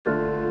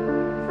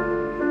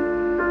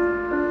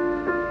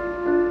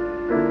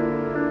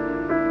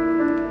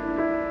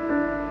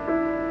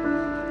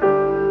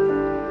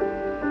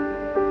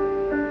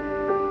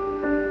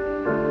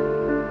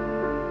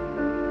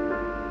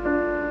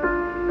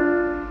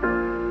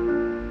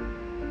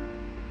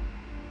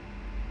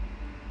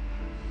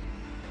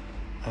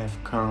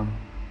have come,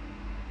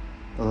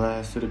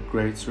 alas, to the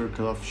great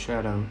circle of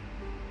shadow,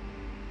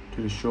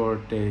 to the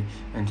short day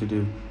and to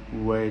the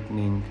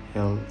whitening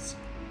hills,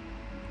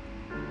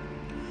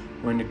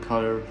 when the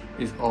color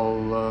is all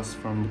lost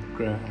from the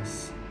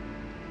grass.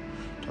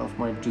 Of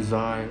my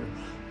desire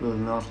will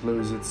not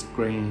lose its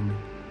grain,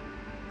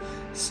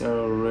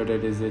 so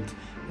rooted is it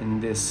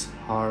in this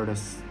heart of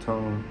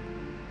stone.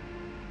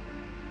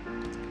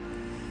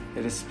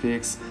 It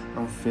speaks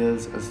and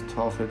feels as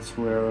though it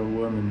were a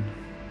woman,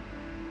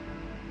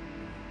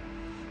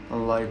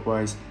 and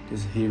likewise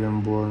this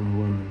heaven-born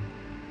woman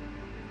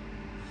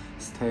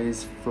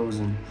stays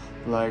frozen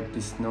like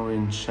the snow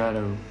in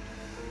shadow,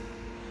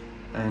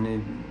 and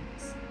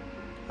is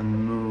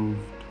unmoved,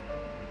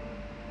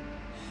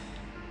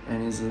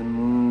 and is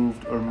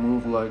moved or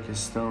moved like a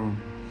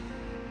stone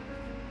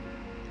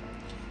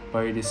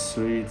by the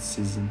sweet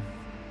season,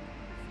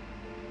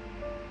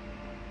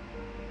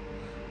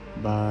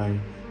 by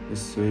the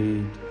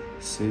sweet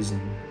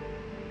season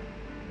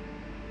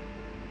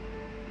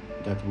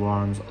that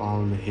warms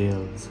all the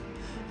hills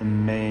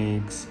and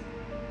makes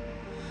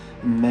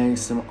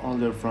them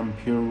alter from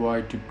pure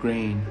white to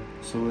green,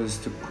 so as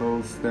to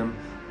clothe them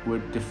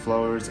with the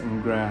flowers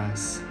and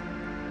grass.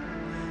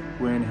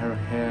 When her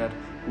head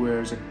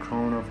wears a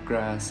crown of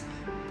grass,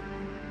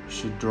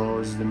 she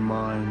draws the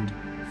mind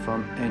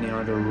from any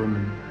other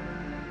woman,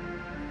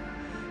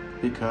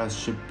 because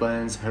she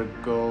blends her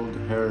gold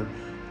hair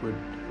with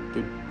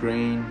the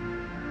green,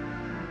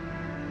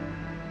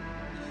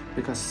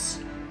 because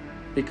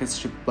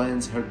she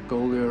blends her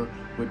gold hair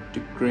with the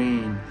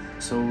green,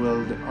 so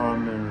well the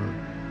armor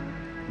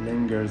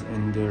lingers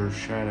in their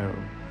shadow.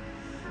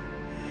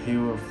 He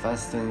who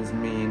fastens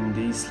me in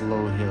these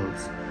low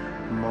hills,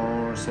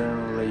 more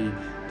certainly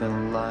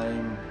than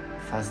lime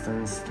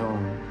fastens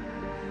stone.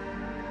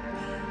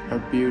 Her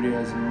beauty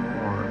has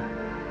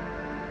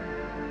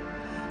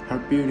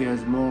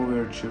more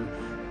virtue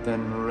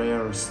than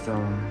rare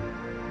stone.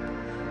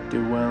 The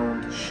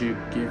wound she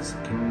gives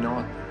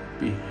cannot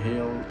be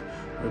held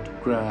with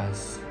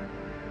grass.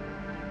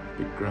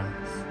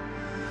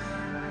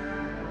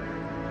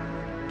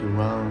 The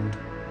wound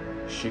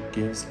she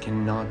gives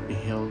cannot be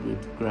held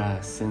with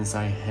grass, since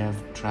I have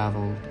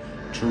traveled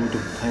through the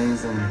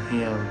plains and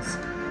hills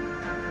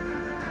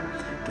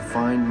to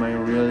find my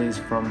release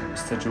from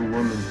such a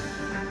woman,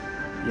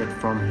 yet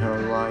from her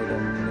light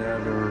and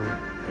never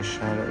a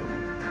shadow.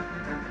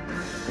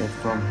 Yet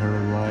from her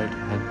light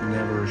had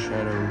never a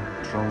shadow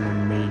thrown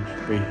on me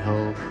by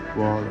hill,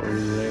 wall, or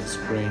leaf's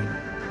grain.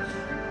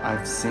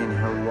 I've seen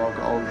her walk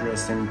all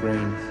dressed in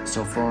green,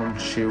 so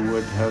formed she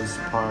would have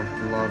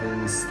sparked love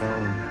in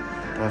stone.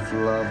 That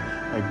love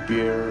I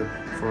bear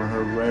for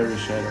her very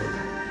shadow,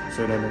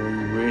 so that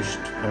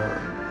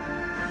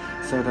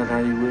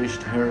I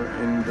wished her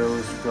in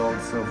those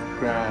fields of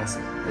grass,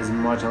 as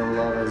much in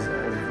love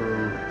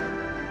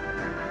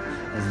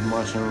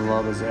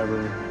as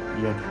ever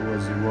yet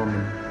was a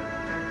woman,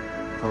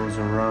 close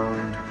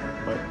around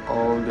by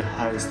all the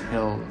highest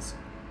hills.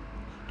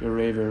 The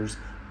rivers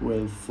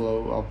will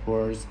flow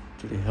upwards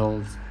to the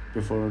hills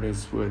before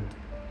this wood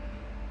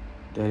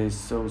that is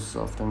so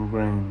soft and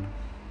green.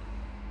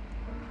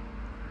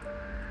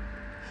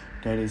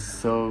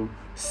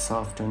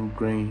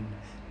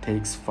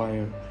 Takes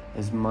fire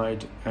as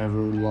might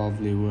ever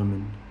lovely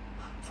woman,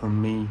 for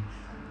me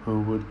who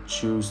would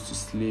choose to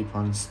sleep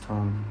on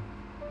stone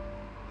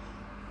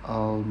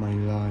all my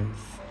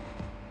life,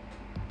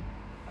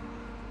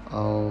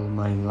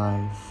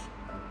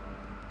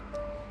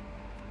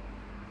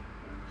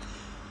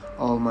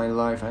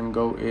 and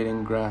go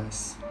eating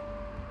grass,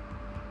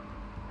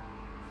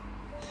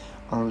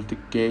 only to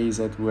gaze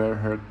at where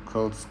her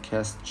clothes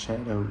cast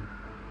shadow.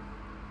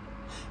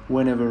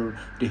 Whenever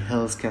the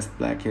hills cast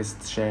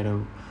blackest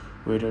shadow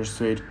with her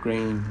sweet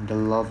green, the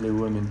lovely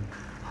woman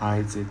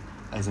hides it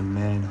as a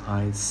man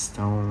hides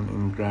stone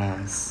in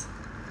grass.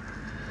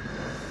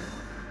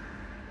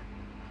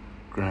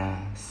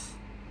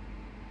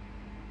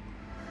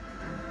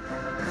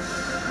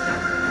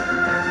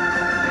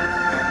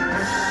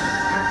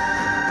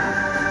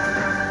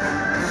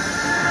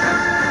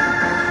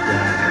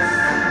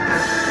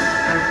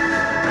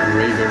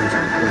 Rivers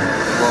will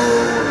flow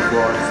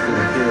across to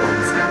the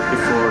hills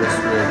before the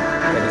sweat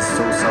that is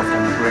so soft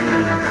and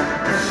green.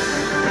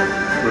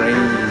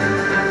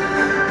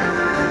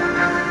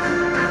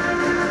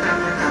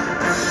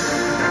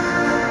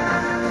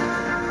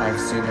 I've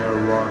seen her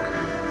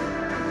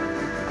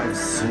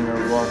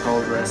walk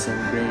all dressed in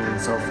green,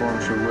 so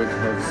formed she would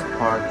have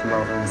sparked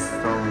love in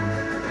stone.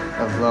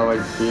 Of love I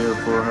bear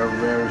for her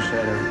very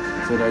shadow,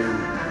 so that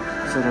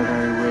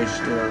I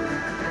wished her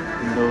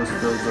in those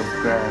fields of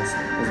grass,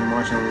 as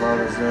much in love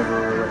as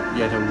ever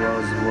yet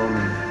was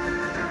woman,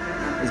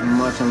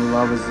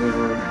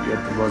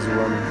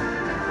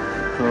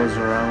 close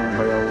around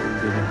by all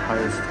the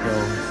highest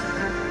hills.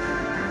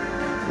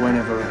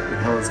 Whenever the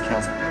hills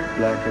cast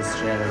blackest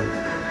shadow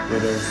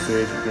with her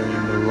sweet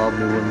green, the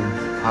lovely woman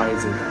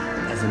hides it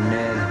as a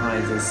man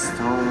hides a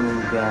stone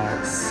in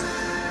grass.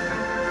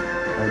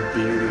 Her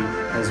beauty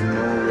has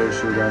more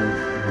virtue than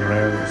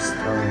rare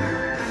stone.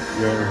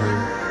 Where her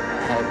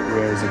head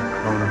wears a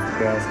crown of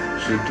grass,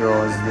 she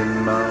draws the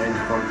mind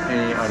from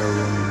any other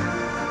woman,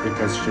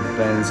 because she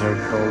blends her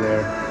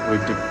color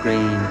with the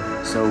green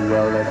so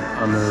well that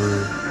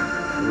honor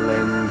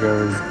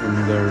lingers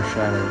in their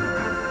shadow.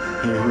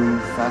 He who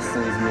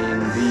fastens me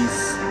in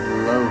these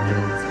low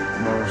hills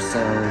more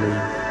soundly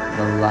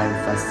than light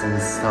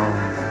fastens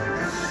stone.